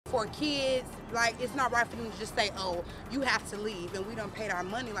4 kids. Like, it's not right for them to just say, oh, you have to leave, and we done paid our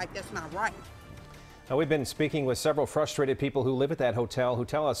money. Like, that's not right. Now, we've been speaking with several frustrated people who live at that hotel who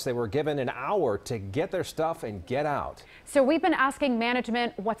tell us they were given an hour to get their stuff and get out. So we've been asking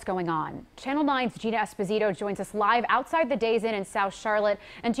management what's going on. Channel 9's Gina Esposito joins us live outside the Days Inn in South Charlotte.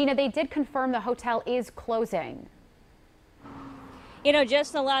 And Gina, they did confirm the hotel is closing. You know,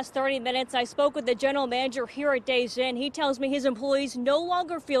 just in the last 30 minutes, I spoke with the general manager here at Days Inn. He tells me his employees no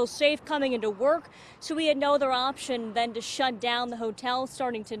longer feel safe coming into work, so he had no other option than to shut down the hotel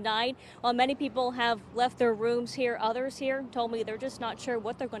starting tonight. While many people have left their rooms here, others here told me they're just not sure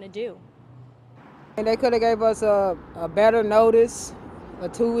what they're going to do. And they could have gave us a better notice, a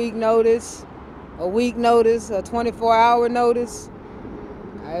 2-week notice, a week notice, a 24-hour notice.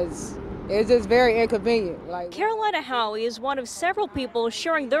 It's just very inconvenient. Carolina Howie is one of several people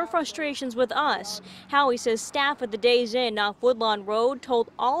sharing their frustrations with us. Howie says staff at the Days Inn off Woodlawn Road told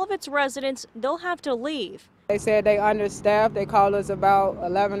all of its residents they'll have to leave. They said they understaffed. They called us about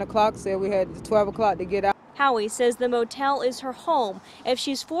 11 o'clock, said we had 12 o'clock to get out. Howie says the motel is her home. If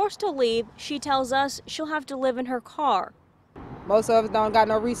she's forced to leave, she tells us she'll have to live in her car. Most of us don't got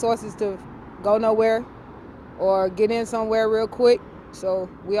no resources to go nowhere or get in somewhere real quick. So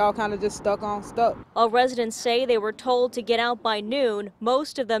we all kind of just stuck. While residents say they were told to get out by noon,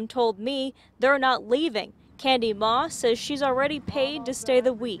 most of them told me they're not leaving. Candy Moss says she's already paid to stay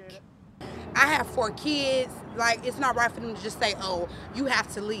the week. I have 4 kids. Like, it's not right for them to just say, oh, you have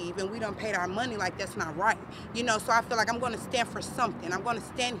to leave, and we done paid our money. Like, that's not right. You know, so I feel like I'm going to stand for something. I'm going to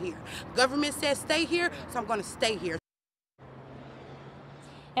stand here. Government says stay here, so I'm going to stay here.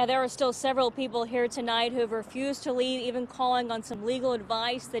 Now, there are still several people here tonight who have refused to leave, even calling on some legal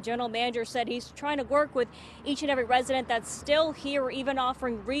advice. The general manager said he's trying to work with each and every resident that's still here, even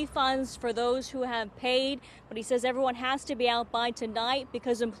offering refunds for those who have paid. But he says everyone has to be out by tonight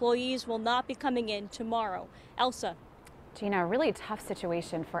because employees will not be coming in tomorrow. Elsa. Gina, a really tough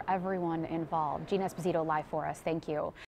situation for everyone involved. Gina Esposito live for us. Thank you.